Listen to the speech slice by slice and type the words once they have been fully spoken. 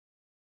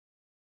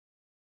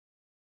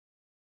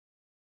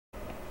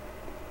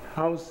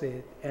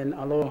houses and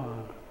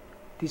aloha.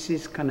 This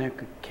is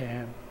Kanaka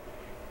Camp.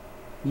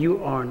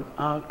 You on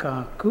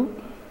Akaku.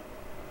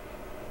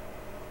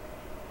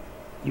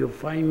 You'll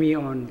find me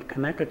on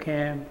Kanaka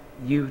Camp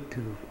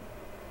YouTube.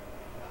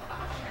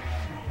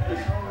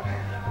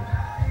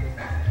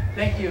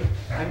 Thank you.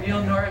 I'm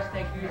Neil Norris.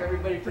 Thank you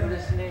everybody for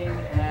listening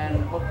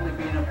and hopefully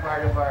being a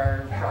part of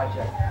our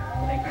project.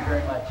 Thank you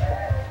very much.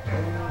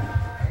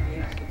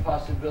 It's the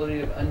possibility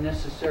of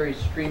unnecessary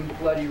stream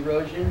flood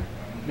erosion,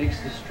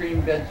 makes the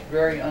stream beds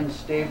very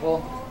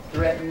unstable,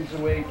 threatens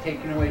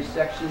taking away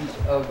sections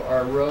of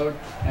our road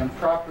and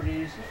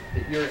properties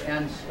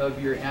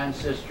of your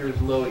ancestors'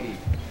 Lo'i.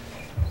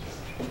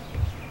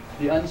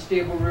 The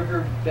unstable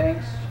river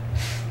banks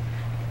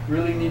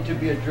really need to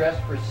be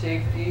addressed for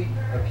safety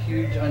of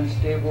huge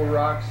unstable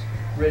rocks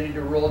ready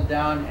to roll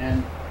down,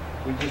 and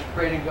we just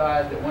pray to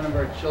God that one of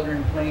our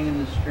children playing in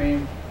the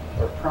stream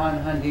or prawn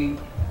hunting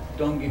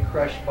don't get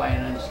crushed by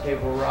an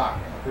unstable rock.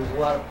 There's a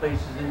lot of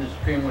places in the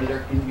stream where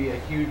there can be a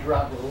huge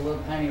rock with a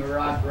little tiny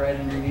rock right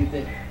underneath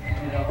it,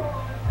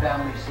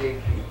 family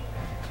safety.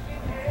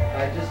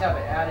 I just have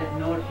an added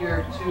note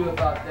here too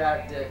about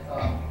that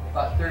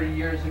about 30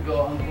 years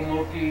ago, Uncle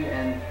Moki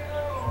and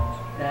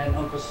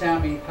Uncle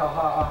Sammy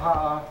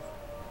Kahakuloa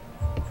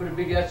put a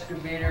big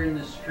excavator in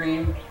the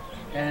stream,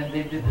 and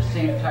they did the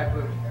same type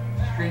of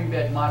stream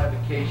bed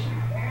modification.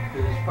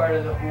 It was part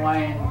of the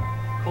Hawaiian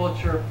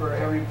culture for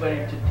everybody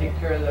to take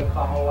care of the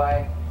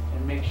kahawai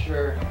and make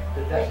sure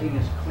that that thing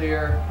is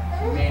clear.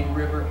 The main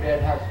river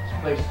bed has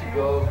its place to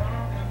go,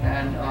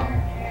 and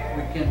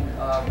we can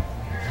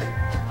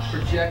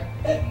project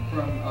it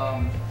from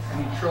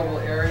any trouble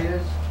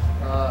areas,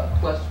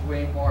 plus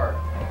way more.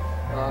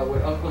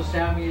 What Uncle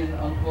Sammy and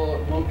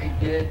Uncle Moki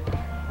did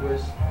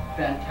was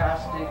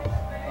fantastic,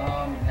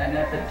 and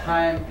at the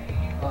time,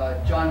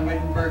 John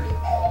Wittenberg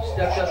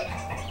stepped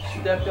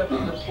up to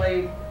the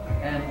plate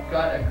and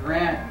got a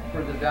grant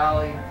for the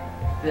valley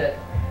that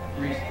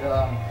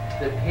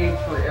paid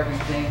for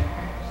everything,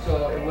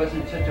 so it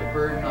wasn't such a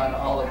burden on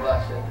all of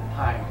us at the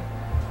time,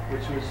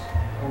 which was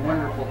a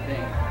wonderful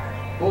thing.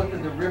 Both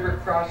of the river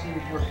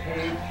crossings were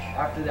paved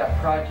after that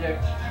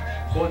project.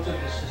 Both of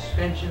the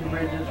suspension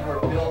bridges were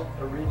built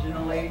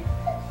originally,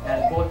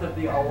 and both of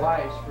the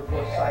awais for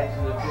both sides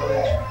of the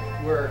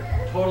village were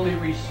totally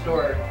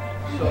restored.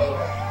 So,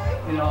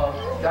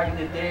 back in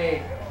the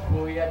day,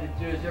 what we had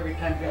to do is every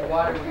time big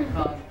water would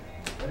come,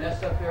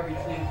 mess up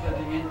everything for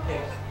the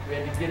intakes. We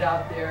had to get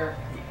out there,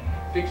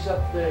 fix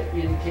up the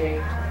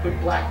intake, put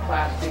black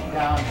plastic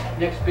down,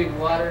 next big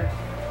water,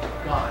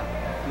 gone.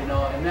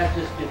 And that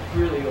just gets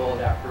really old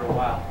after a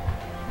while.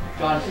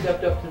 John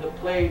stepped up to the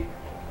plate,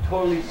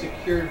 totally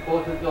secured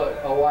both of the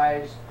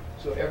awais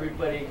so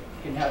everybody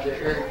can have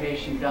their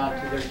irrigation down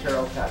to their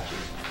taro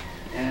patches.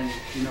 And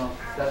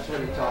that's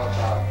what it's all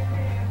about.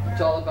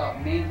 It's all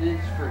about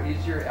maintenance for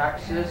easier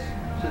access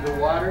to the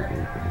water,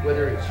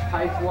 whether it's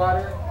pipe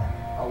water,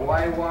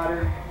 awai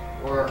water,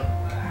 or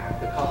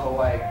the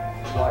kahawai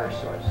water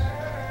source.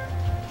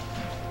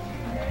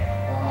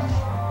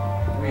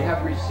 We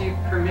have received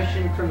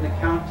permission from the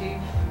county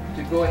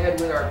to go ahead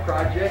with our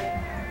project.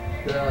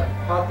 The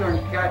Hawthorne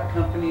Cat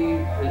Company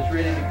is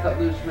ready to cut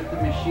loose with the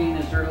machine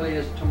as early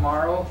as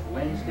tomorrow,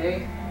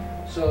 Wednesday.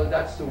 So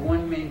that's the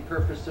one main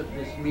purpose of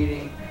this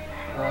meeting,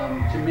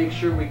 to make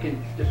sure we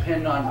can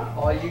depend on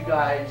all you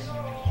guys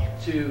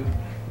to,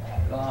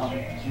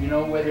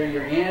 whether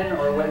you're in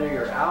or whether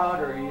you're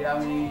out or you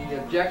have any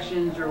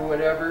objections or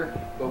whatever,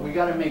 but we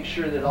got to make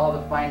sure that all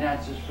the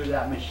finances for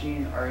that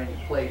machine are in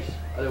place.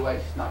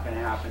 Otherwise, it's not going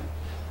to happen.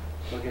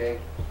 Okay?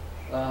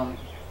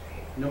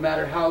 No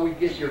matter how we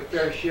get your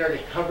fair share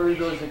to cover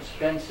those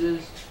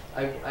expenses,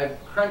 I've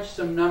crunched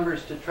some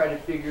numbers to try to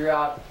figure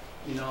out,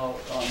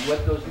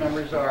 what those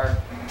numbers are.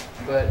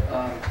 But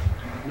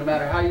no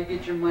matter how you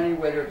get your money,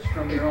 whether it's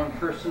from your own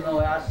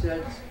personal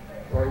assets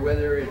or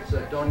whether it's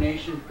a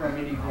donation from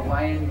any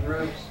Hawaiian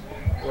groups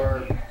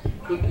or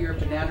cookie or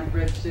banana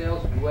bread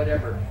sales,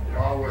 whatever, it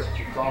all works.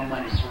 It's all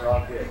money. We're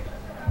all good.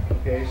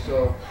 Okay,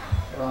 so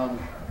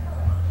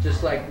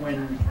just like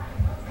when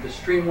the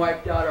stream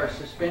wiped out our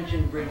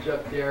suspension bridge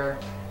up there,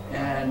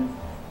 and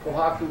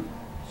Kahaku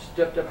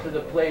stepped up to the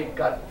plate,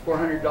 got a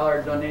 $400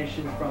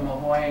 donation from a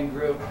Hawaiian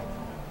group.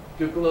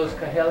 Dukulo's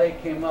Kahele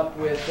came up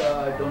with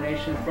a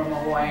donation from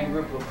a Hawaiian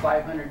group of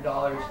 $500.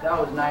 That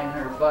was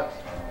 $900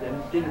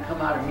 that didn't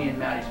come out of me and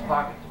Maddie's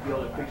pocket to be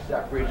able to fix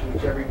that bridge,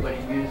 which everybody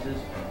uses,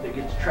 that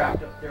gets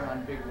trapped up there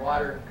on big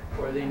water,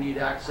 or they need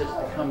access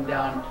to come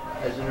down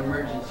as an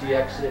emergency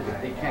exit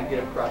if they can't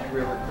get across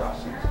river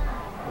crossings.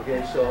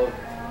 Okay, so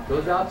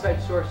those outside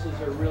sources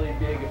are really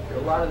big. If a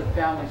lot of the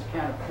families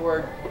can't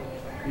afford,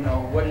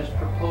 what is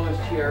proposed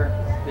here,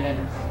 then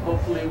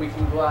hopefully we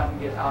can go out and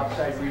get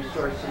outside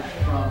resources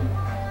from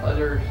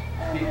other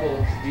people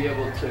to be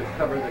able to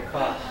cover the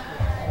cost.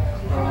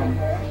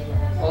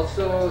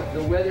 Also,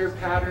 the weather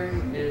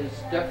pattern is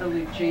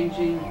definitely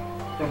changing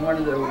from one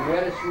of the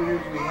wettest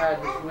winters we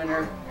had this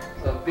winter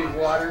of big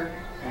water,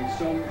 and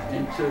so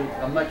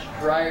into a much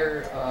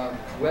drier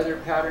weather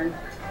pattern.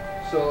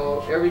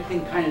 So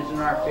everything kind of is in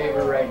our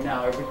favor right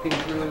now.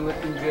 Everything's really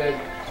looking good.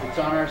 It's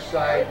on our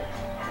side.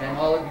 And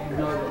all of you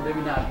know that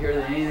living out here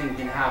that anything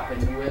can happen.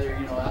 Whether,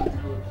 you know, out in the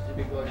middle of the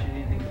Pacific Ocean,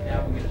 anything can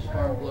happen. We get a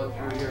storm blow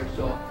through here.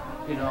 So,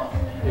 you know,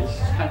 it's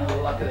kind of the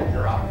luck of the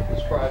draw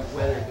as far as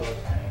weather goes.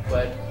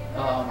 But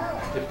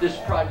if this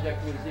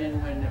project was in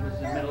when it was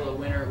the middle of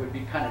winter, it would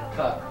be kind of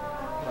tough.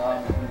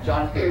 When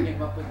Jonathan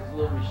came up with his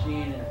little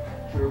machine and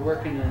we were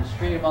working in the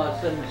stream, all of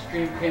a sudden the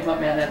stream came up,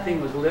 man, that thing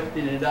was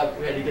lifting it up.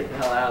 We had to get the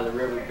hell out of the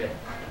riverbed.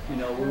 You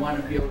know, we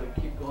want to be able to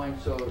keep going,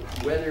 so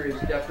weather is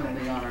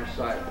definitely on our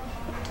side.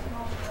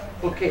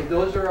 Okay,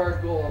 those are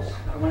our goals.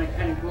 I want to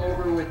kind of go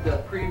over with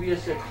the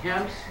previous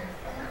attempts.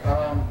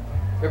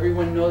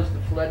 Everyone knows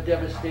the flood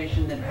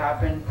devastation that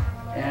happened,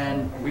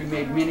 and we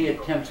made many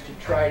attempts to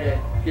try to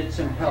get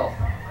some help.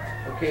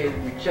 Okay,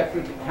 we checked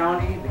with the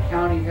county. The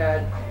county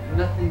had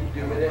nothing to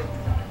do with it.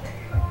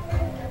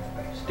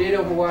 State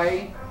of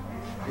Hawaii,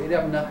 they'd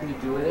have nothing to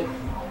do with it.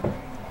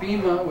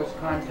 FEMA was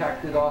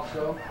contacted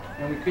also,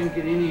 and we couldn't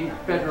get any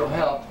federal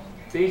help,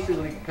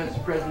 basically because the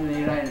President of the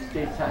United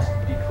States has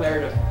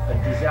declared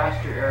a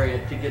disaster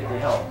area to get the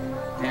help.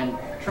 And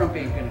Trump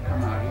ain't gonna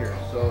come out here,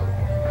 so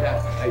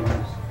that item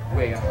is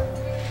way up.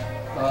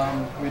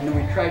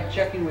 We tried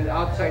checking with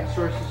outside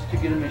sources to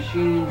get a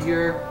machine in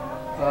here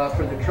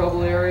for the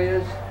trouble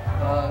areas.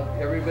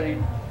 Everybody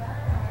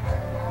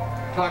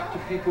talked to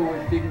people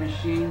with big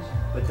machines,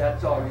 but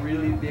that's all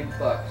really big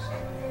bucks.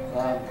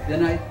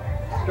 Then I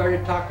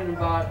started talking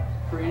about,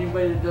 for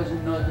anybody that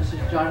doesn't know, this is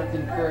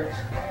Jonathan Kurtz,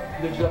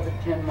 lives up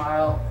at 10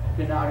 Mile,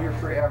 been out here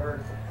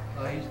forever.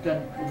 He's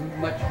done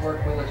much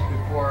work with us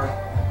before,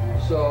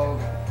 so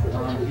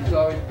he's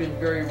always been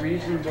very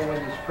reasonable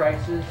with his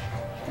prices.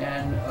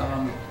 And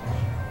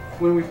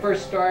when we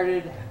first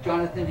started,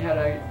 Jonathan had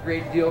a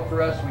great deal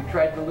for us. We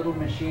tried the little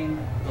machine,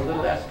 the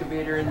little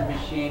excavator in the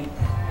machine,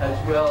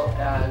 as well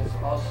as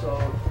also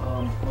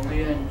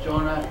Malia and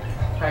Jonah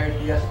hired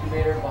the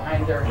excavator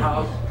behind their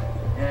house.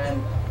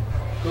 And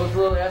those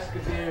little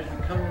excavators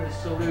would come to the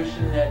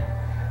solution that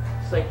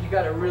it's like you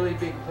got a really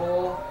big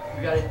hole,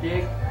 you got to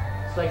dig.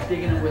 It's like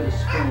digging it with a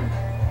spoon.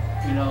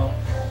 You know,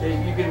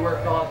 you can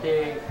work all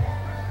day,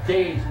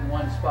 days in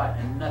one spot,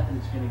 and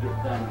nothing's going to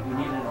get done. We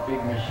needed a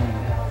big machine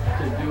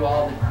to do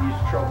all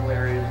these trouble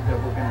areas that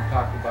we're going to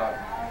talk about.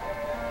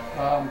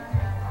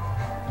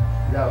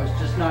 That was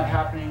just not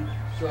happening.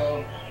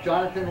 So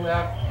Jonathan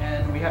left,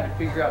 and we had to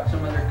figure out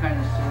some other kind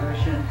of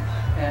solution.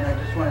 And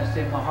I just want to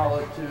say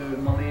mahalo to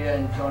Malia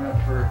and Jonah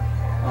for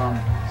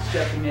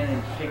stepping in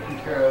and taking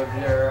care of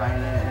their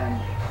and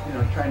you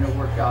know, trying to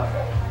work out,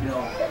 you know,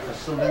 a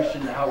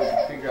solution to how we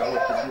can figure out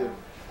what to do.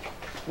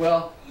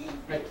 Well,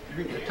 I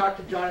talked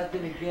to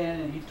Jonathan again,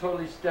 and he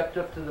totally stepped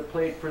up to the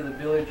plate for the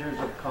villagers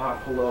of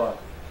Kahakuloa.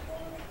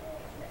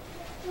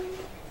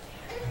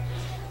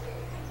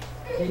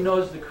 He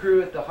knows the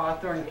crew at the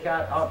Hawthorne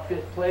Cat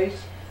Outfit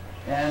place,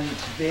 and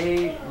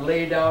they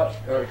laid out,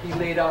 or he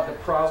laid out the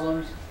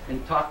problems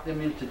and talked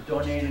them into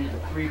donating the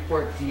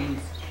 314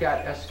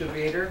 cat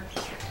excavator.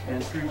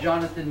 And through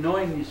Jonathan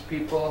knowing these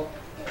people,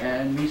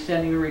 and me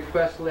sending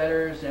request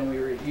letters, and we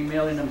were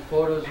emailing them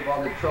photos of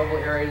all the trouble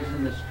areas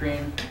in the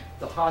stream,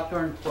 the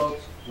Hawthorne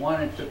folks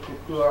wanted to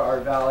kukua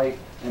our valley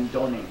and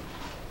donate.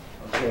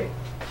 Okay,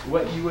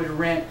 what you would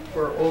rent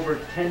for over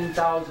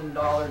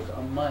 $10,000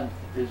 a month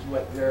is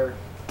what they're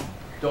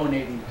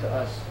donating to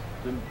us.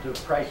 The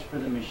price for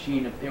the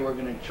machine, if they were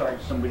going to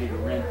charge somebody to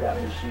rent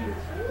that machine,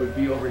 would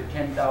be over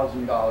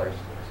 $10,000.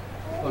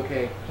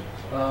 Okay.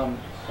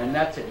 And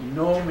that's at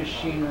no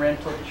machine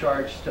rental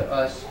charge to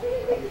us,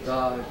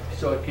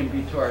 so it can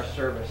be to our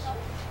service.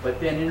 But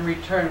then in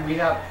return, we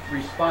have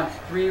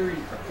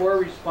 4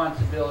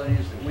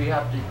 responsibilities that we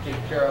have to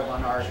take care of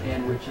on our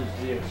end, which is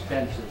the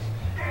expenses.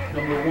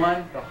 Number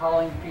 1, the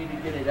hauling fee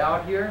to get it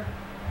out here.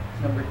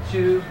 Number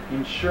 2,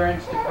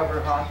 insurance to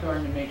cover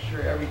Hawthorne to make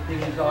sure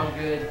everything is all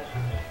good.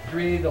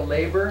 3, the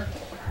labor,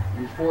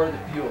 and 4, the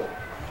fuel.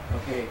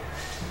 Okay.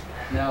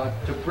 Now,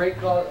 to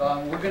break all,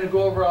 we're going to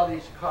go over all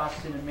these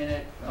costs in a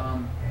minute.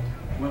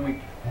 When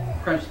we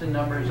crunch the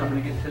numbers, I'm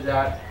going to get to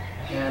that.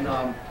 And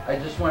I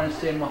just want to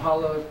say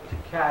mahalo to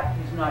Kat,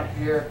 he's not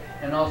here,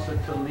 and also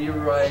to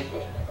Leroy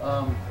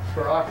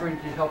for offering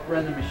to help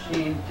run the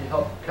machine, to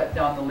help cut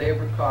down the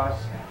labor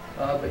costs.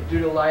 But due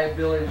to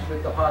liabilities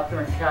with the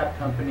Hawthorne Cat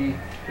Company,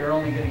 they're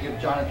only going to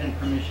give Jonathan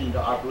permission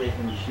to operate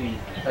the machine.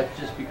 That's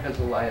just because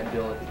of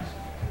liabilities.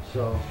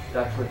 So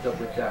that's what's up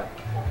with that.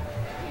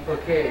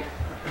 Okay.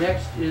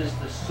 Next is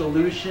the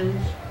solutions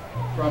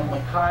from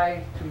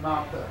Makai to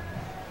Mauka.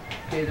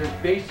 Okay,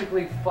 there's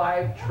basically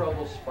 5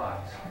 trouble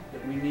spots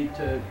that we need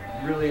to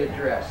really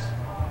address.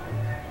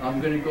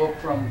 I'm going to go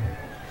from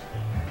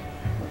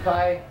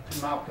Makai to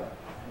Mauka.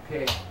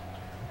 Okay,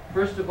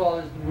 first of all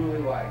is the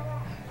muliwai.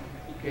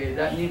 Okay,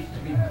 that needs to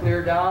be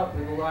cleared out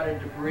with a lot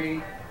of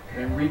debris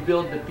and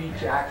rebuild the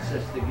beach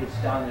access that gets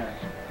down there.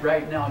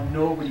 Right now,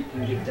 nobody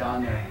can get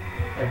down there.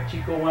 Like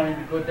Chico wanted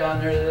to go down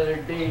there the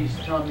other day, he's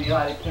telling me,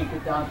 I can't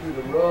get down through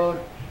the road.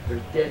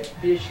 There's dead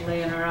fish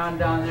laying around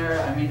down there.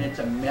 I mean, it's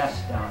a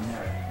mess down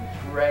there.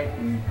 It's right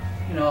in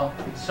you know,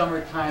 it's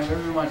summertime,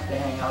 everyone wants to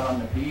hang out on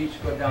the beach,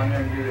 go down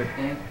there and do their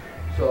thing.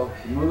 So,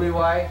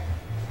 Muliwai.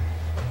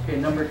 Okay,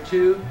 number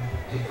 2,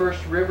 the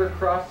first river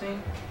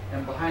crossing,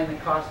 and behind the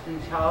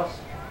Costin's house,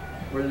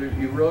 where the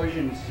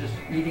erosion is just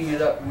eating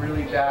it up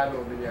really bad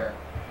over there.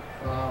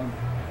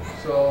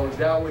 So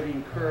that would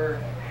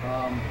incur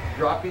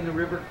dropping the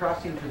river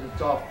crossing because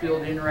it's all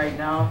filled in right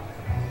now,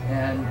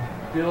 and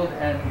build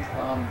and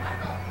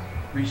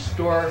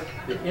restore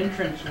the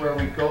entrance where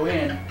we go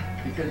in,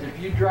 because if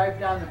you drive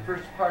down the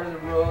first part of the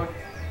road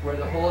where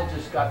the hole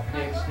just got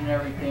fixed and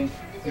everything,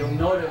 you'll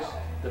notice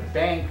the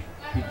bank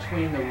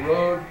between the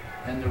road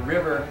and the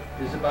river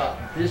is about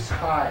this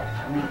high.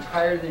 I mean, it's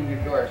higher than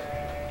your doors.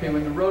 Okay,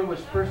 when the road was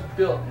first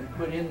built and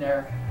put in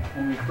there,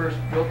 when we first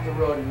built the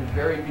road in the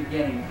very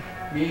beginning,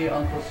 me,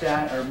 Uncle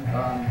Sam, or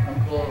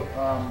Uncle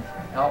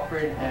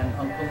Alfred, and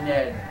Uncle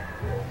Ned,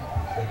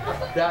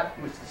 that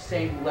was the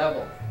same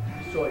level.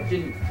 So it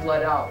didn't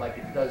flood out like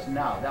it does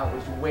now. That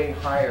was way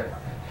higher.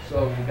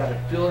 So we got to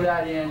fill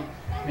that in,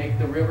 make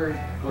the river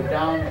go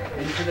down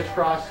into the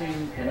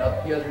crossing and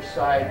up the other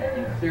side,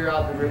 and clear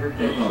out the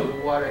riverbed so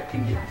the water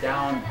can get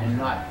down and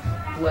not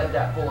flood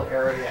that whole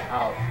area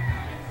out.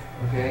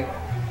 Okay,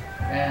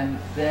 and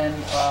then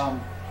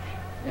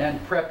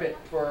and prep it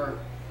for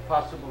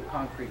possible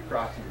concrete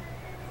crossing.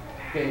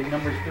 Okay,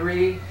 number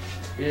 3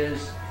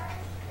 is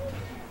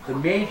the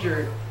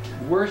major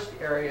worst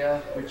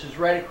area, which is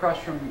right across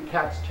from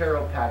Cat's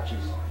taro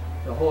patches,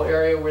 the whole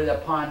area where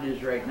that pond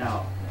is right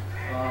now.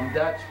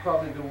 That's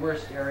probably the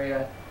worst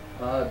area.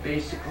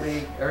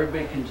 Basically,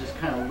 everybody can just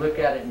kind of look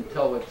at it and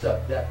tell what's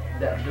up. That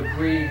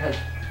debris has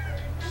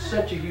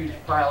such a huge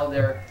pile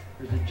there.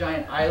 There's a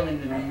giant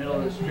island in the middle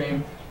of the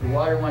stream. The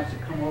water wants to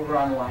come over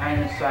on the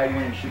Lahaina side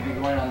when it should be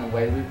going on the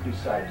Wailuku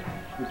side.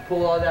 We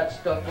pull all that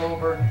stuff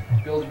over,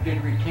 build a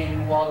big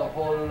retaining wall to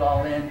hold it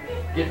all in,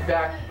 get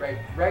back.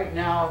 Right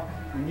now,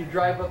 when you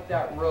drive up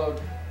that road,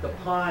 the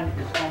pond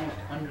is almost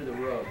under the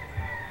road.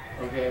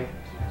 Okay,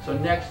 so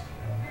next,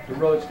 the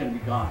road's going to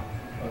be gone.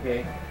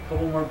 Okay, a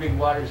couple more big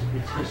waters,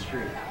 it's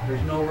history.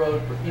 There's no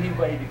road for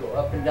anybody to go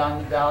up and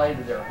down the valley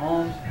to their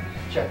homes,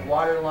 check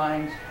water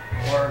lines,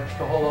 or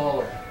to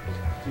Holo.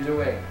 Either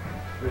way,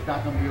 there's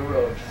not going to be a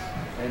road.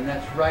 And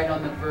that's right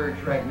on the verge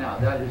right now.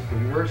 That is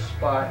the worst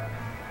spot.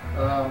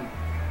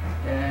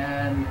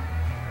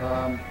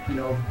 You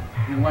know,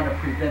 we want to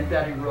prevent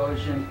that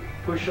erosion,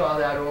 push all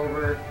that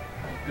over,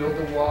 build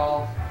a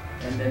wall,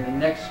 and then the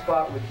next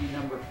spot would be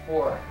number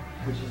 4,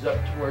 which is up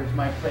towards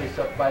my place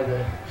up by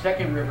the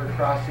second river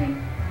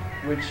crossing,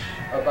 which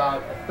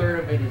about a third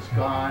of it is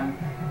gone.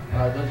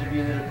 Those of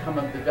you that have come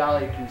up the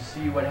valley can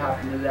see what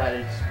happened to that.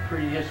 It's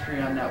pretty history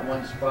on that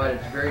one spot.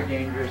 It's very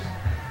dangerous,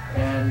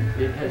 and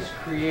it has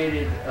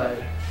created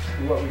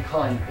what we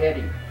call an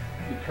eddy,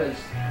 because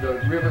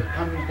the river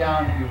coming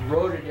down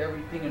eroded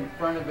everything in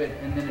front of it,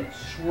 and then it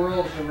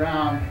swirls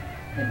around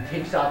and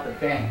takes out the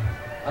bank.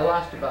 I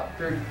lost about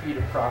 30 feet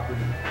of property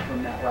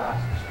from that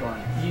last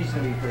storm,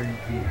 easily 30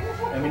 feet.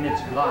 I mean,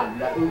 it's gone.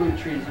 That ulu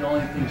tree is the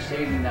only thing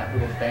saving that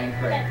little bank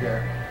right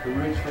there. The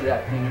roots for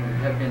that thing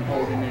have been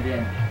holding it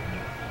in.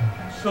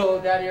 So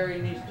that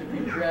area needs to be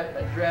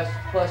addressed,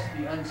 plus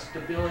the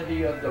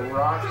instability of the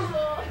rocks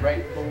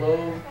right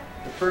below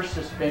the first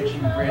suspension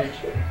bridge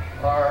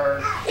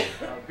are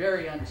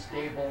very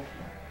unstable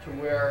to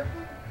where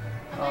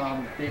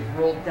they've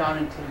rolled down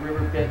into the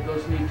riverbed.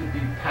 Those need to be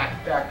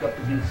packed back up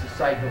against the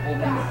side to hold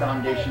in the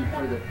foundation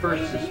for the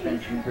first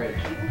suspension bridge.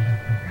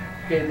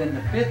 Okay, then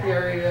the 5th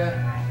area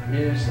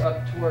is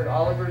up toward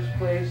Oliver's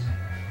place.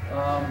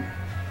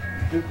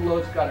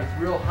 Kahakuloa's got a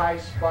real high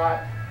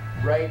spot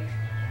right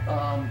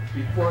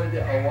before the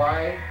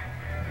Awai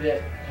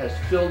that has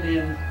filled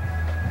in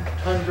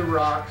tons of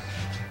rocks,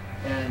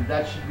 and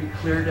that should be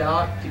cleared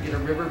out to get a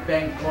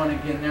riverbank going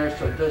again there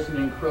so it doesn't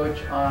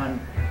encroach on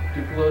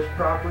Kahakuloa's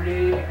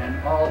property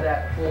and all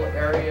that whole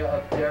area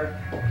up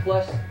there.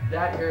 Plus,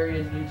 that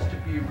area needs to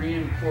be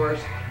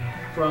reinforced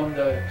from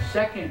the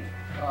second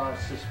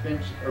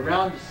suspension,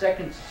 around the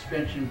second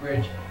suspension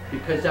bridge,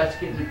 because that's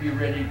getting to be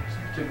ready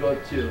to go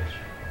too.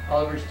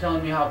 Oliver's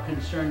telling me how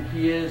concerned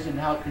he is and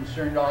how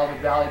concerned all the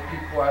valley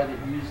people are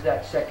that use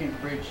that second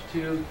bridge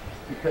too,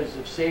 because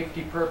of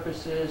safety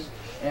purposes.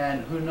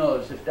 And who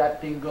knows, if that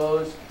thing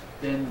goes,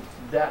 then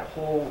that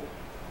whole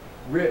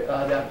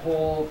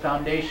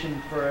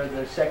foundation for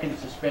the second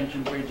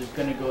suspension bridge is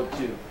going to go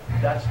too.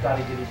 That's got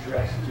to get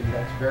addressed too.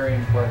 That's very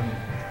important.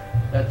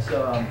 That's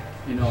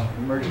you know,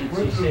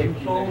 emergency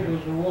safety.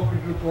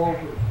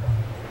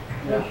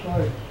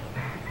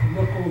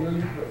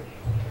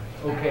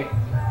 Okay.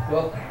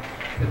 Well,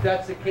 if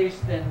that's the case,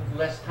 then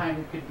less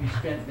time could be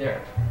spent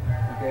there.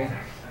 Okay.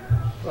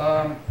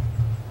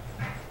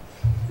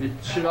 It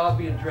should all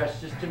be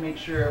addressed just to make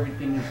sure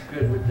everything is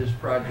good with this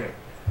project.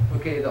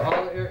 Okay,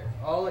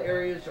 all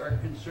areas are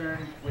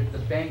concerned with the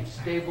bank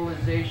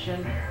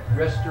stabilization,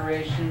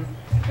 restoration,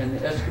 and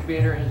the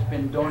excavator has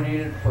been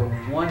donated for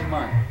 1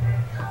 month.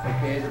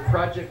 Okay, the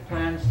project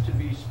plans to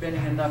be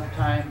spending enough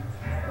time,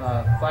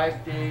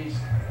 5 days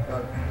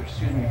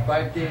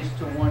 5 days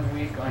to 1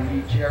 week on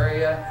each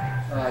area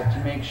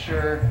to make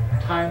sure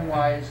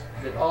time-wise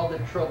that all the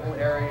trouble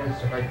areas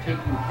are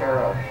taken care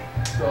of.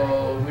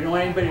 So we don't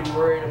want anybody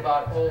worried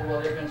about, oh,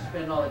 well, they're going to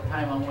spend all the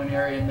time on one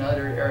area and the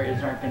other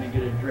areas aren't going to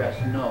get addressed.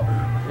 No,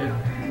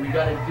 we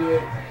got to do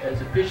it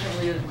as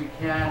efficiently as we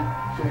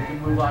can so we can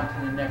move on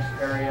to the next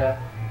area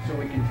so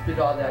we can fit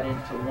all that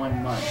into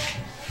 1 month.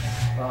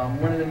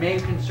 One of the main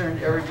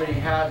concerns everybody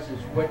has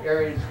is what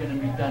area is going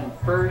to be done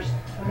first.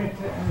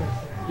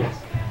 Yes.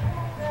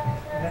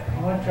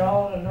 I want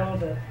y'all to know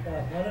that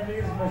one of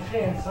these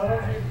machines, some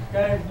of you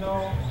guys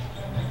know,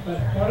 but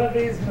one of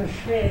these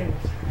machines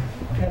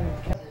can,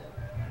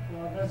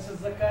 well, this is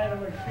the kind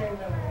of machine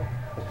that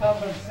will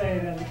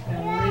compensate and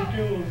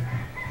redo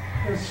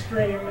the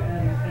stream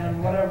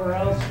and whatever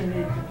else you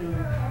need to do.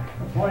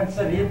 The points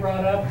that he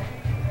brought up,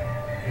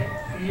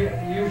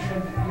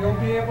 you'll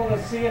be able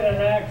to see it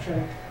in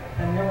action,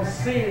 and you'll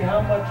see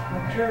how much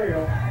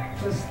material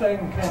this thing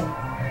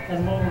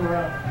can move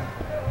around.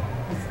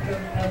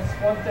 That's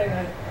one thing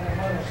I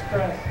want to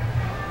stress,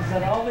 is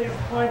that all these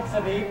points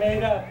that he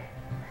made up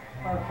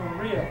are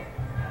for real.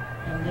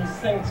 And these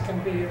things can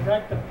be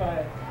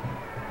rectified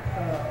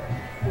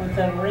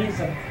within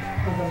reason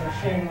with a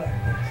machine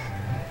like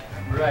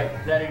this.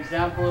 Right. That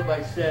example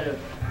I said of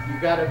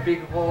you've got a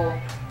big hole,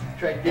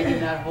 try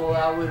digging that hole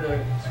out with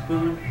a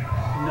spoon.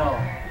 No.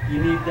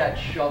 You need that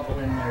shovel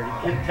in there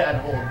to get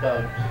that hole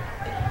dug.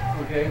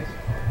 Okay?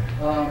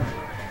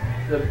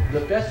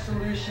 The best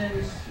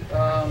solutions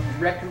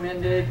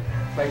recommended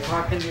by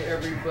talking to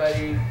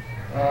everybody.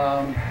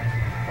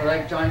 I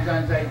like John's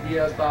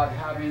idea about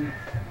having,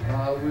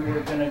 we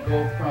were going to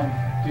go from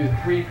do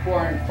 3,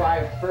 4, and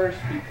 5 first,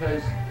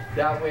 because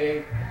that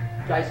way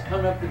guys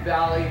come up the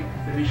valley,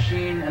 the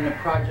machine and the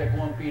project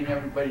won't be in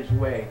everybody's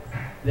way.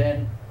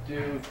 Then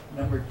do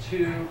number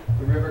 2,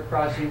 the river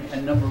crossing,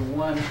 and number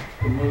 1,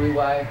 the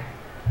Muliwai.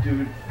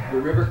 Do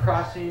the river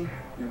crossing,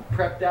 you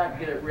prep that,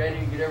 get it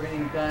ready, get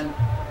everything done,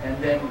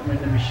 and then when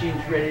the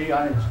machine's ready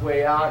on its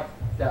way out,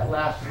 that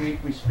last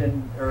week we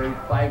spend, or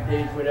 5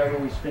 days, whatever,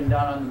 we spend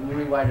down on the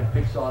Muliwai to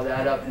fix all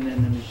that up, and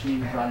then the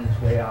machine's on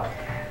its way out.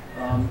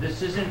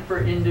 This isn't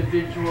for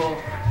individual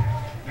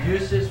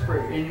uses for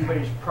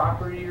anybody's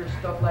property or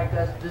stuff like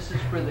that. This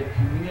is for the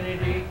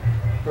community,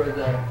 for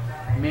the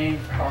main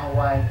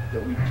Kahawai,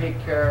 that we take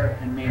care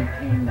and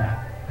maintain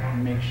that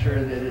and make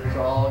sure that it's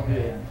all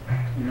good,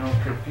 you know,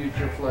 for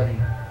future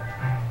flooding.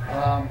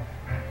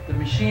 The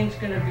machine's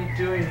going to be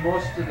doing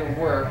most of the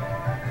work,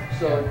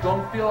 so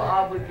don't feel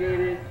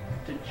obligated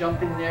to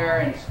jump in there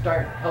and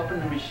start helping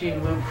the machine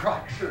move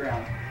rocks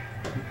around,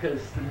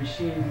 because the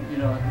machine, you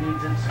know,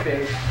 needs its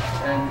space,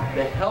 and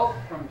the help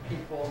from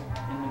people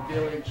in the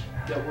village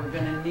that we're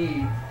going to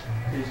need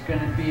is going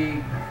to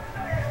be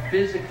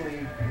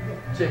physically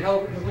to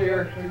help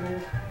clear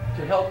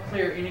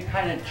any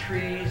kind of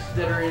trees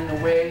that are in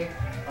the way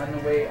on the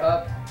way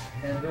up,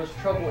 and those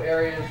trouble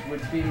areas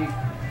would be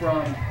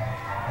from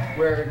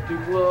where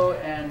Dubulo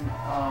and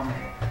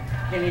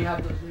Kenny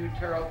have those new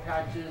taro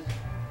patches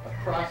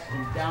across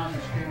and down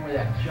the stream where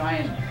that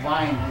giant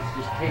vine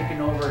has just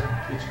taken over.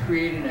 It's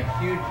creating a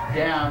huge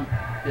dam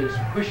that is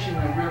pushing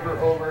the river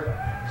over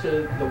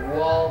to the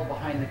wall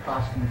behind the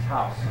Costin's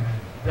house.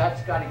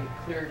 That's got to get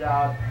cleared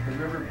out. The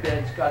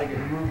riverbed's got to get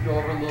moved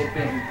over a little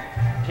bit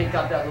and take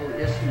out that little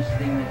isthmus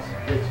thing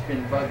that's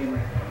been bugging,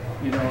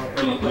 you know,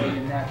 everybody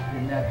in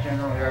that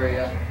general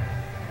area.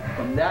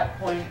 From that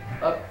point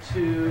up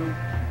to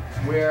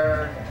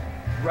where,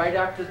 right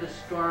after the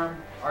storm,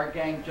 our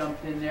gang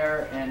jumped in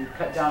there and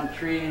cut down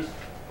trees.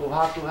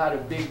 Kahaku had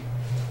a big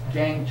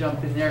gang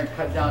jump in there and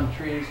cut down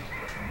trees.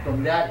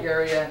 From that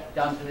area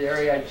down to the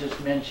area I just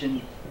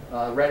mentioned,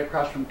 right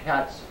across from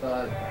Cat's,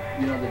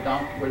 you know,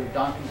 where the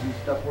donkeys and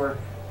stuff were,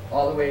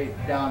 all the way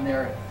down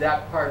there,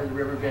 that part of the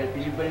riverbed. If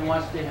anybody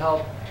wants to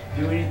help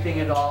do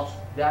anything at all,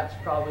 that's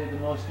probably the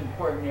most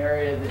important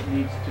area that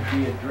needs to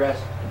be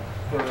addressed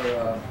for,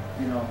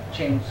 you know,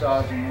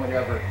 chainsaws and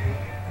whatever.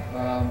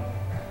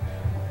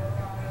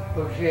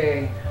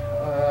 Okay,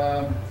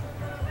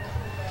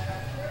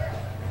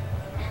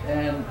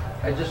 and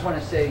I just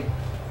want to say,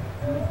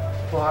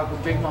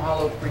 Kahaku, big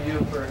mahalo for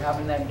you for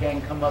having that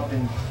gang come up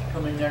and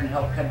come in there and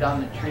help cut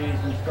down the trees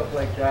and stuff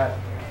like that.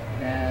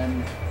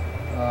 And,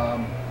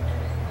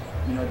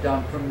 you know,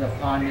 down from the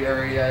pond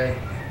area,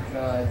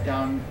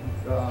 down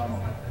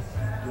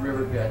the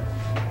riverbed.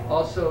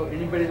 Also,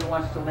 anybody that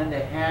wants to lend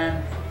a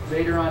hand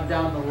later on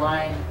down the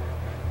line,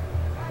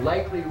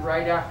 likely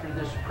right after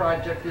this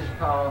project is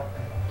powered,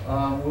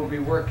 we'll be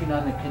working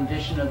on the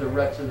condition of the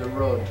ruts of the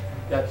road.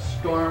 That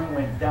storm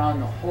went down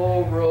the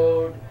whole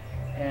road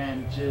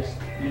and just,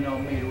 you know,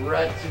 made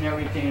ruts and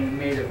everything, and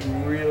made it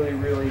really,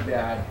 really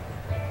bad.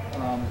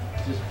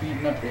 Just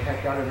beating up the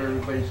heck out of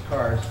everybody's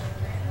cars,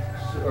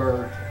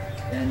 or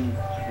any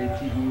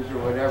ATVs or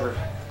whatever.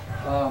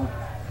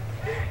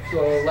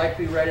 So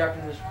likely right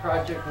after this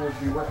project, we'll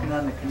be working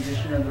on the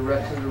condition of the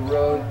ruts of the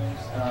road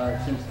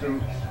since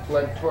the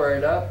flood tore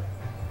it up.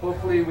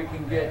 Hopefully we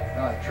can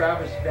get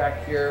Travis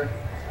back here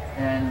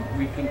and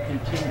we can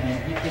continue,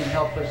 and he can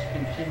help us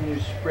continue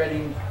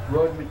spreading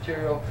road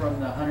material from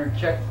the Hunter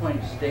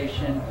checkpoint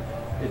station.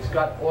 It's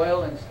got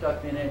oil and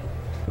stuff in it.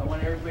 I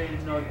want everybody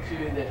to know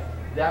too that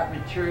that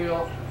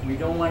material, we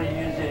don't want to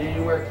use it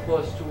anywhere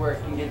close to where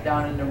it can get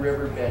down in the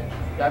riverbed.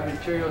 That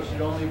material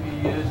should only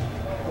be used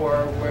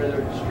for where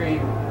the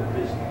stream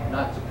is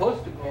not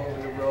supposed to go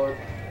over the road,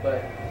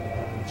 but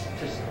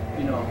just,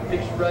 you know,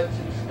 fix ruts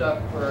and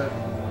stuff for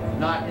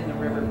not in the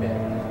riverbed.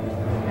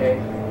 Okay?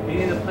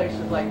 Any of the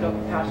places like up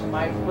past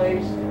my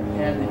place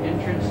and the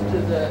entrance to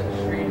the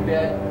stream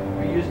bed,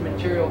 we use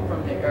material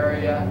from the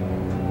area,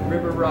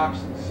 river rocks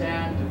and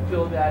sand to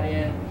fill that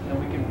in, and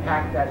we can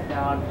pack that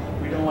down.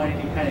 We don't want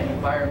any kind of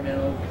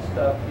environmental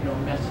stuff, you know,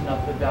 messing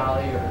up the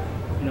valley or,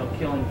 you know,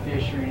 killing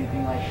fish or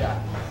anything like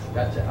that.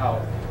 That's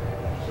out.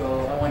 So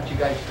I want you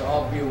guys to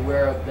all be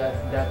aware of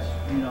that. That's,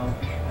 you know,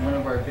 one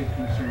of our big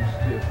concerns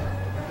too.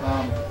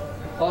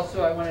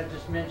 Also, I want to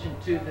just mention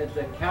too that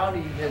the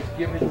county has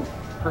given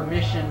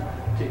permission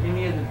to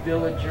any of the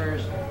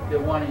villagers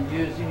that want to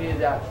use any of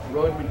that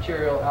road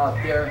material out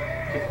there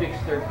to fix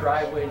their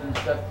driveways and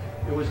stuff.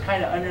 It was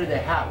kind of under the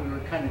hat. We were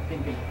kind of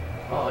thinking,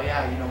 oh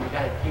yeah, you know, we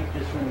got to keep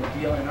this when the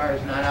DLNR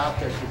is not out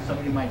there because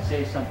somebody might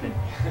say something.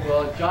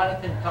 Well,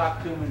 Jonathan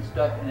talked to him and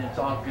stuff, and it's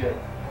all good.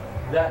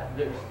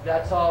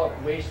 That's all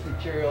waste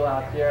material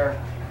out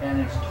there, and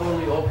it's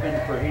totally open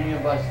for any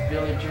of us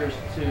villagers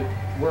to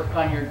work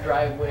on your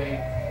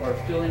driveway or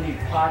fill any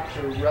pots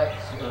or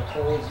ruts or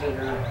holes that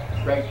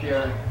are right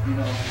there, you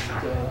know,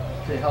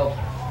 to help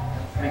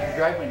make your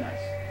driveway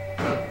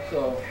nice.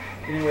 So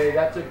anyway,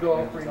 that's a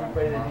go for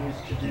anybody that needs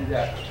to do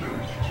that.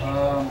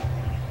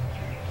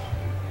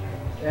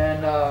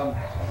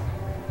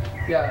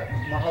 Yeah,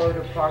 mahalo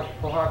to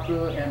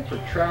Kahaku and for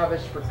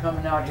Travis for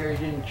coming out here.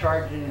 He didn't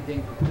charge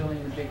anything for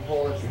filling the big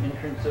hole at the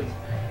entrance of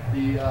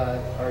the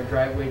our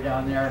driveway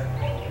down there,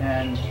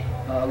 and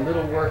a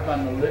little work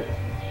on the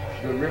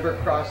river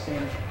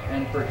crossing,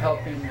 and for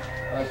helping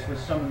us with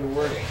some of the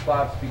worst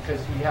spots because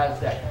he has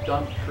that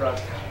dump truck,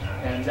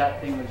 and that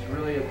thing was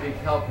really a big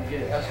help to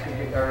get an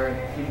excavator or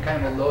any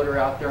kind of a loader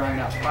out there on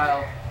that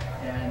pile.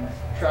 And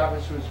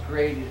Travis was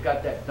great. He's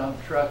got that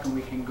dump truck, and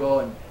we can go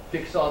and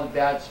fix all the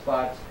bad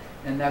spots.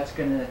 And that's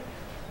going to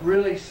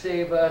really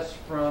save us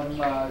from,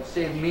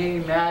 save me,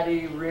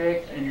 Maddie,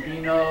 Rick, and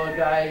Dino,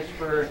 guys,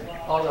 for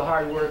all the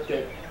hard work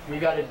that we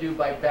got to do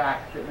by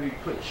back, that we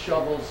put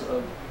shovels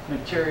of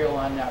material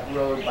on that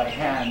road by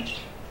hand,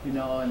 you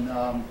know, and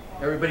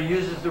everybody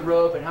uses the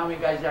road, but how many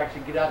guys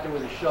actually get out there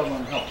with a shovel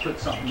and help put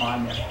something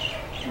on there?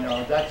 You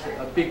know, that's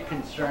a big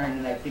concern,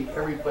 and I think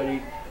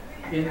everybody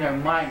in their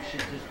mind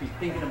should just be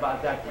thinking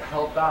about that to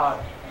help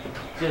out,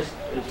 just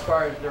as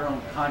far as their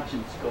own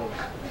conscience goes,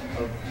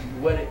 of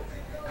what it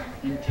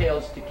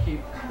entails to keep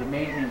the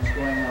maintenance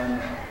going on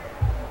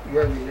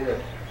where we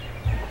live.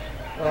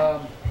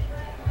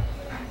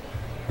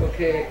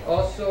 Okay,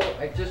 also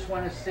I just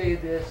want to say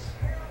this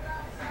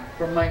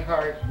from my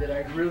heart, that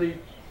I really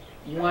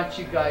want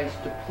you guys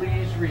to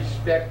please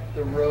respect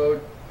the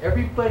road.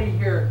 Everybody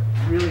here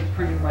really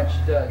pretty much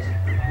does.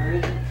 There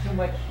isn't too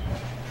much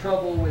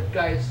trouble with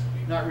guys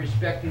not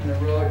respecting the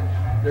road.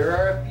 There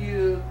are a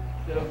few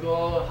that'll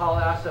go haul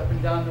ass up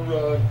and down the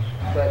road,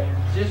 but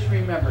just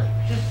remember,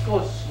 just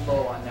go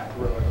slow on that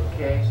road,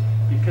 okay?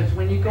 Because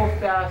when you go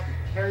fast,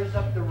 it tears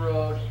up the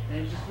road,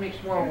 and it just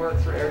makes more work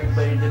for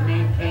everybody to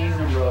maintain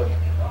the road.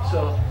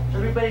 So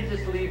everybody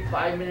just leave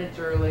 5 minutes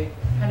early,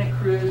 kind of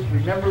cruise,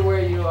 remember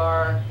where you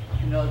are,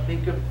 you know,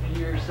 think of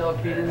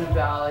yourself being in the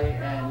valley,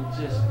 and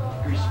just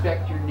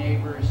respect your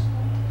neighbors,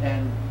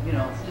 and, you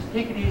know, just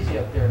take it easy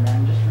up there,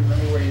 man. Just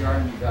remember where you are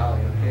in the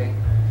valley, okay?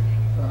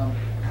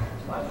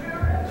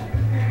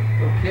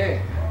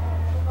 Okay.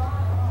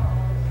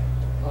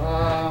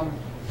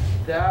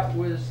 That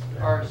was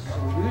our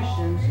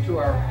solutions to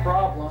our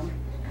problem.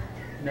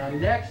 Now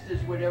next is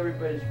what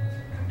everybody's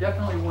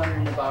definitely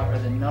wondering about are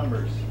the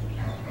numbers,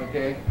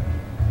 okay?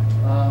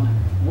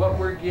 What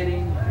we're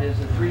getting is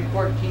a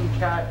 314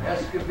 cat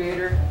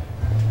excavator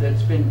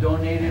that's been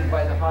donated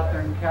by the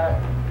Hawthorne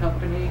Cat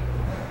Company,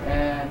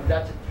 and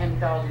that's a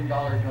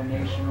 $10,000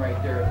 donation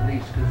right there at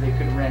least, because they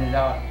could rent it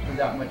out for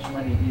that much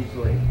money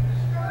easily.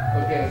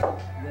 Okay,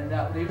 then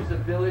that leaves the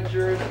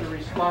villagers the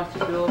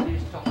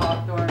responsibilities to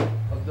Hawthorne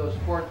of those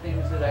 4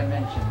 things that I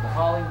mentioned: the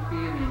hauling fee,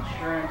 the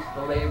insurance,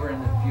 the labor,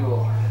 and the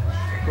fuel.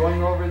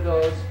 Going over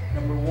those,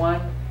 number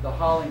 1, the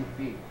hauling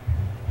fee.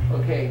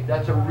 Okay,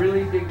 that's a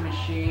really big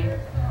machine.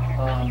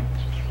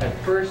 At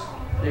first,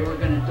 they were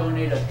going to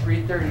donate a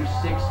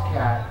 336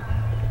 cat,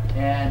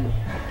 and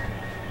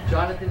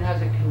Jonathan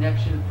has a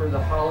connection for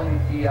the hauling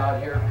fee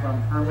out here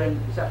from Herman,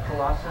 is that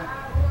Colossa?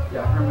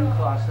 Yeah, Herman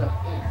Colossa.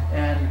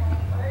 And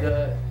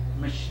the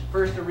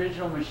first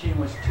original machine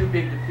was too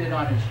big to fit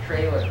on his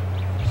trailer.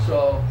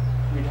 So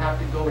we'd have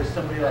to go with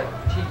somebody like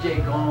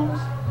TJ Gomes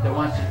that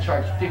wants to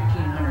charge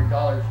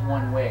 $1,500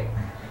 one way.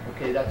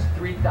 Okay, that's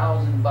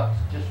 $3,000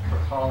 just for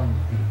hauling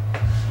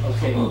fee.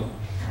 Okay,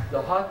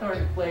 the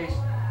Hawthorne place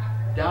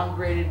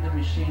downgraded the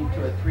machine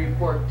to a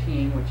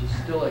 314, which is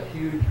still a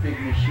huge, big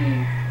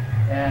machine.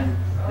 And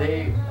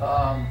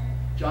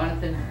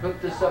Jonathan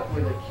hooked us up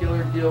with a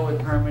killer deal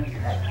with Herman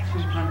at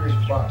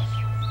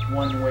 $200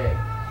 one way.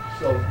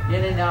 So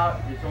in and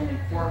out is only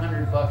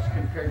 $400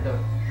 compared to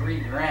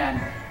 $3,000.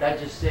 That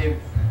just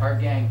saved our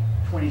gang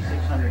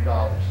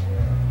 $2,600.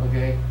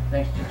 Okay,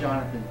 thanks to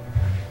Jonathan.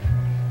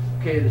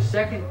 Okay, the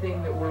second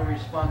thing that we're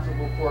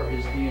responsible for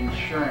is the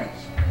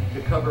insurance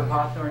to cover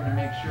Hawthorne to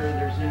make sure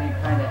there's any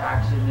kind of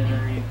accident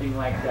or anything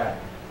like that.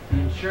 The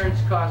insurance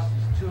cost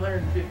is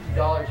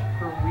 $250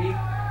 per week.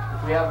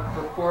 If we have it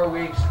for 4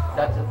 weeks,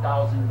 that's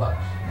 $1,000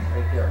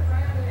 right there.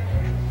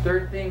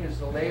 Third thing is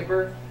the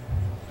labor.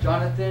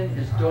 Jonathan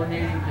is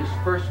donating his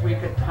first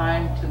week of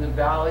time to the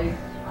valley.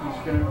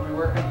 He's going to be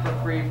working for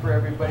free for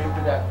everybody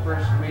for that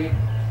first week.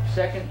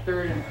 Second,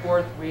 third, and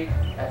fourth week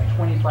at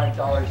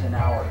 $25 an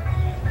hour.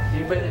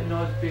 Anybody that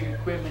knows big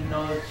equipment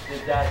knows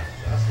that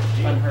that's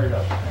unheard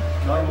of.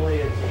 Normally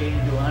it's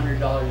 $80 to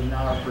 $100 an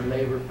hour for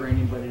labor for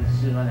anybody to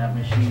sit on that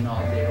machine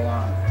all day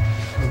long.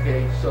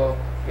 Okay, so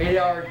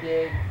 8-hour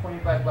day,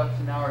 $25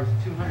 an hour is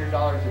 $200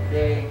 a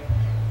day.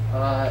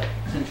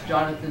 Since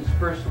Jonathan's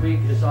first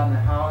week is on the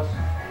house,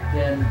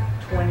 then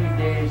 20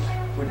 days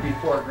would be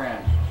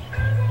 $4,000.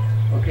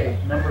 Okay,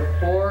 number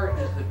 4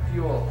 is the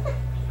fuel.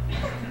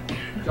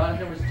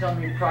 Jonathan was telling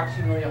me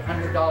approximately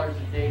 $100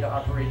 a day to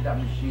operate that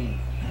machine.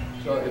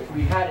 So if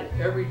we had it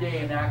every day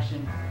in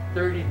action,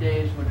 30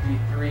 days would be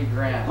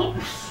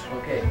 $3,000.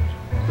 Okay,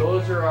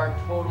 those are our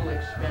total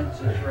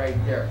expenses right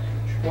there.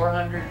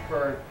 $400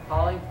 for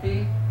hauling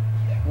fee,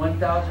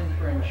 $1,000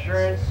 for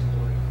insurance,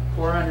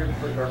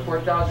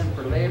 $4,000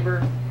 for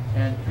labor,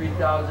 and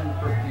 $3,000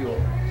 for fuel.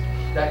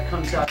 That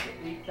comes out to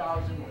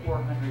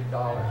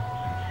 $8,400.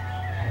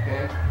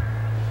 Okay,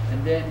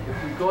 and then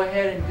if we go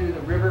ahead and do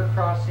the river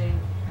crossing,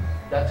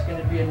 that's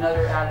going to be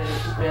another added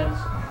expense.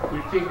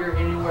 We figure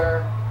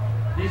anywhere.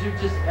 These are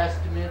just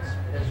estimates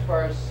as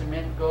far as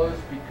cement goes,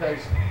 because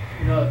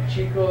you know, if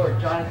Chico or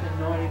Jonathan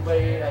know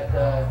anybody at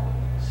the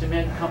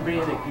cement company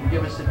that can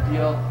give us a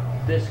deal,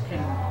 this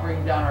can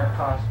bring down our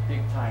cost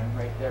big time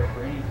right there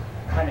for any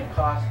kind of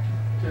cost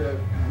to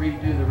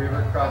redo the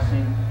river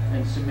crossing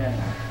and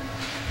cement.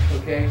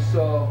 Okay,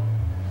 so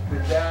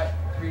with that,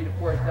 $3,000 to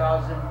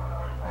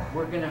 $4,000,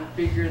 we're going to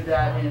figure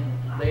that in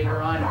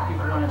later on if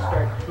people want to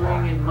start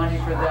putting in money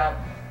for that.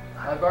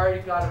 I've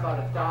already got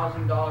about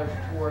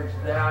 $1,000 towards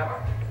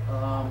that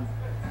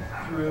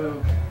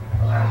through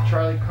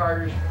Charlie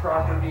Carter's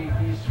property.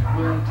 He's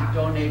willing to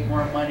donate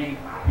more money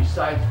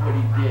besides what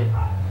he did.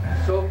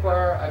 So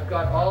far, I've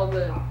got all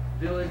the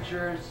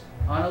villagers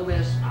on a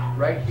list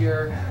right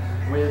here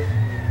with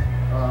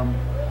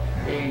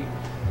a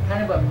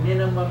kind of a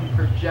minimum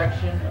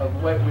projection of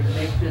what would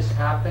make this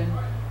happen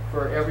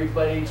for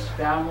everybody's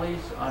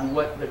families on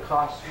what the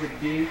costs would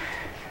be.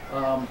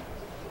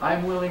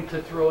 I'm willing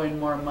to throw in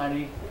more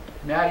money.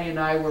 Maddie and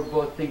I were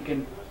both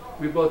thinking,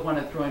 we both want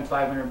to throw in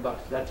 $500.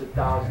 That's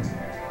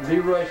 $1,000.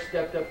 Leroy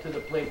stepped up to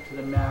the plate to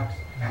the max.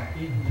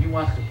 He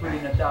wants to put in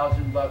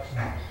 $1,000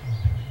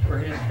 for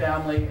his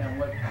family and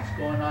what's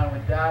going on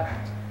with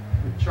that.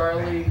 With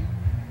Charlie,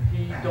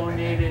 he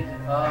donated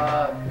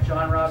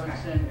John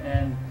Robinson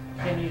and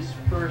Kenny's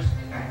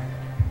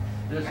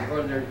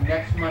their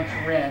next month's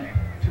rent,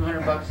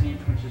 $200 each,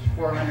 which is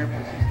 $400,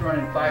 because he's throwing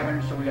in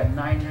 $500, so we got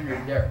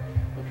 $900 there.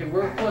 Okay,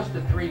 we're close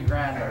to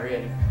 $3,000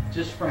 already,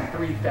 just from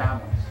 3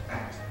 families.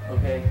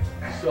 Okay,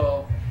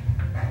 so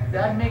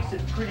that makes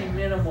it pretty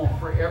minimal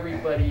for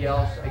everybody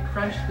else. I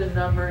crunched the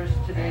numbers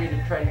today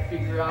to try to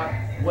figure out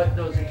what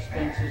those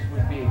expenses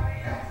would be.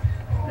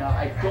 Now,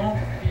 I don't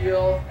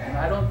feel, and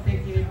I don't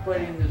think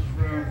anybody in this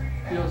room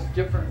feels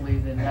differently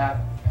than that,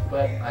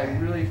 but I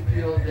really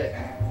feel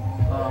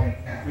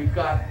that we've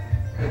got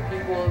the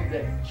people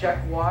that check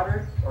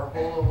water or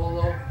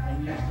holo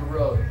and use the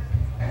road,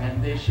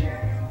 and they should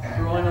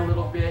throw in a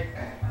little bit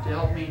to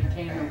help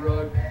maintain the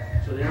road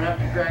so they don't have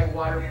to drag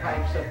water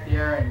pipes up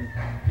there and,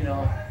 you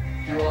know,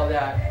 do all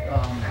that,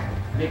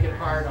 make it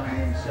hard on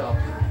themselves.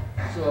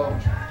 So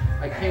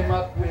I came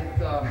up with,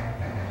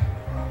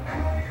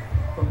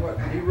 from what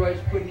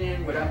Leroy's putting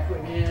in, what I'm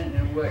putting in,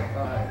 and what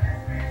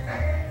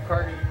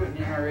Carter's putting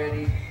in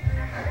already,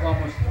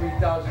 almost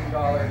 $3,000.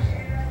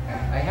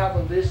 I have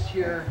a list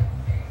here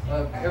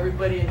of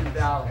everybody in the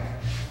valley,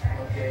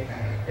 okay?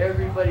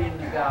 Everybody in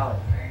the valley,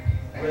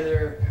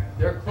 whether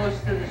they're close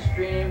to the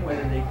stream,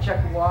 whether they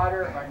check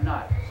water or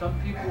not. Some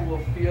people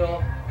will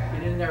feel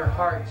it in their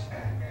hearts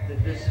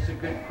that this is a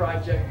good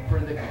project for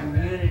the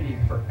community,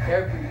 for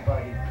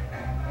everybody.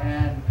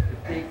 And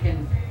if they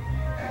can,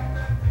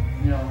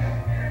 you know,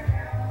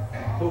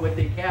 put what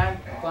they can,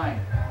 fine.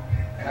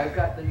 I've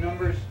got the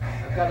numbers,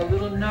 I've got a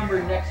little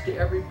number next to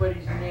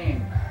everybody's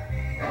name.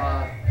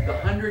 The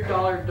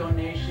 $100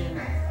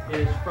 donation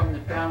is from the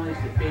families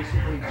that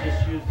basically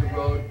just use the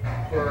road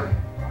for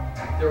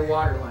their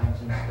water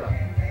lines and stuff.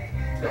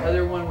 The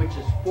other one, which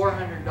is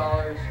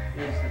 $400,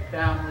 is the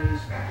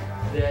families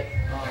that,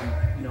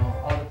 you know,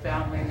 all the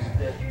families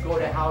that go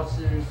to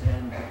houses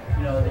and,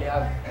 you know, they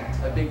have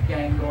a big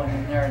gang going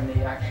in there and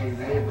they actually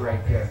live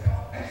right there.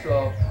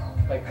 So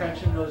by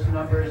crunching those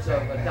numbers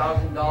of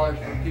 $1,000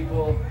 for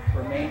people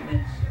for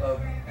maintenance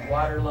of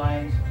water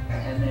lines,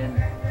 and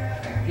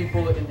then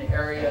people in the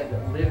area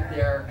that live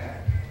there.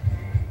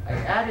 I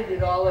added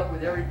it all up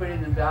with everybody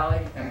in the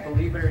valley, and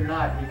believe it or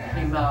not, it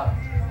came out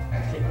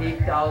to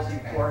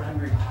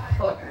 $8,400.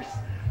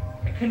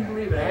 I couldn't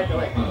believe it. I had to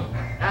like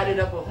add it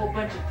up a whole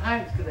bunch of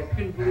times because I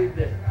couldn't believe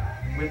that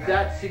with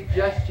that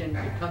suggestion,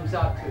 it comes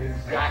out to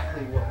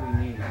exactly what we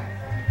need,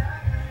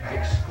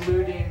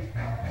 excluding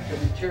the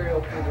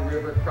material for the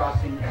river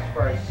crossing as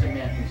far as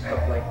cement and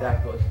stuff like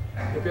that goes.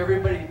 If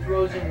everybody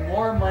throws in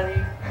more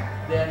money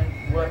than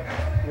what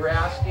we're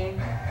asking,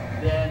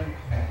 then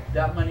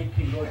that money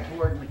can go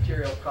toward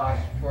material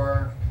costs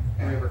for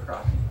river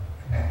crossing.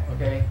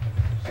 Okay,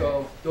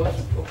 so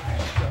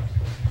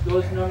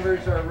those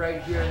numbers are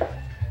right here.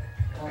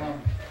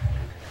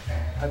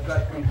 I've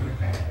got, thank you.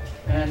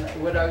 And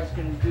what I was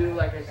going to do,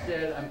 like I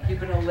said, I'm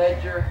keeping a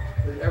ledger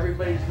with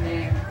everybody's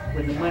name.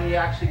 When the money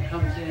actually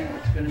comes in,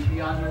 it's going to be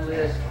on the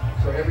list,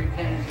 so every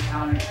penny is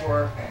accounted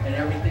for, and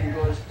everything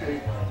goes to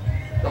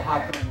the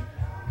Hawkman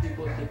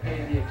people to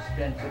pay the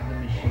expense of the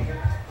machine.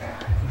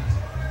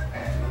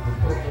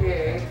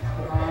 Okay,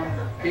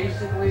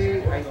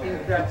 basically, I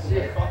think that's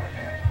it.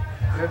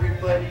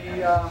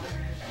 Everybody,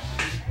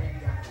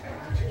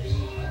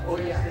 oh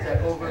yeah, because I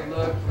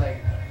overlooked, like,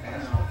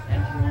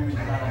 anti-woman's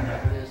not on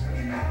that list,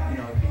 and, you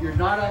know, if you're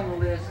not on the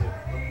list,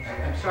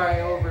 I'm sorry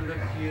I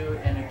overlooked you,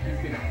 and if you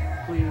could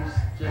please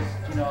just,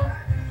 you know,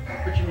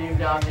 put your name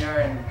down there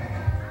and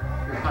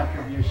your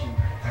contribution.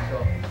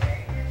 So,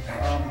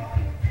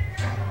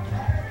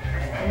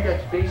 I think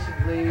that's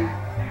basically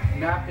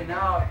mapping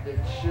out that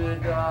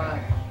should,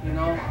 you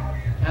know,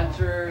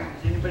 answer,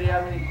 does anybody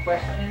have any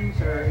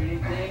questions or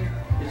anything?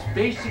 It's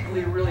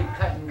basically really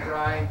cut and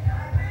dry.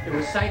 It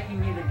was psyching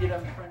me to get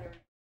up in front of